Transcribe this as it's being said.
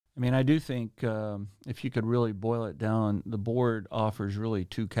I mean, I do think if you could really boil it down, the board offers really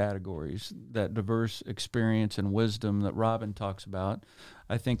two categories: that diverse experience and wisdom that Robin talks about.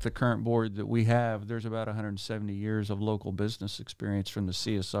 I think the current board that we have, there's about 170 years of local business experience from the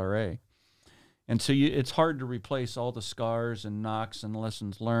CSRA. And so it's hard to replace all the scars and knocks and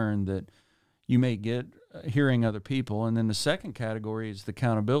lessons learned that you may get hearing other people. And then the second category is the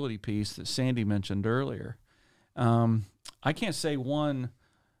accountability piece that Sandy mentioned earlier. I can't say one,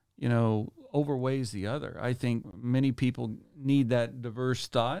 overweighs the other. I think many people need that diverse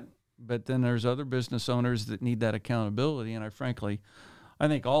thought, but then there's other business owners that need that accountability. And I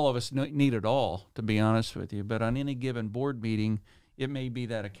think all of us need it all, to be honest with you. But on any given board meeting, it may be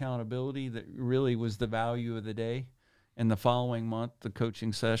that accountability that really was the value of the day. And the following month, the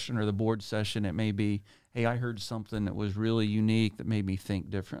coaching session or the board session, it may be, hey, I heard something that was really unique that made me think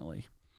differently.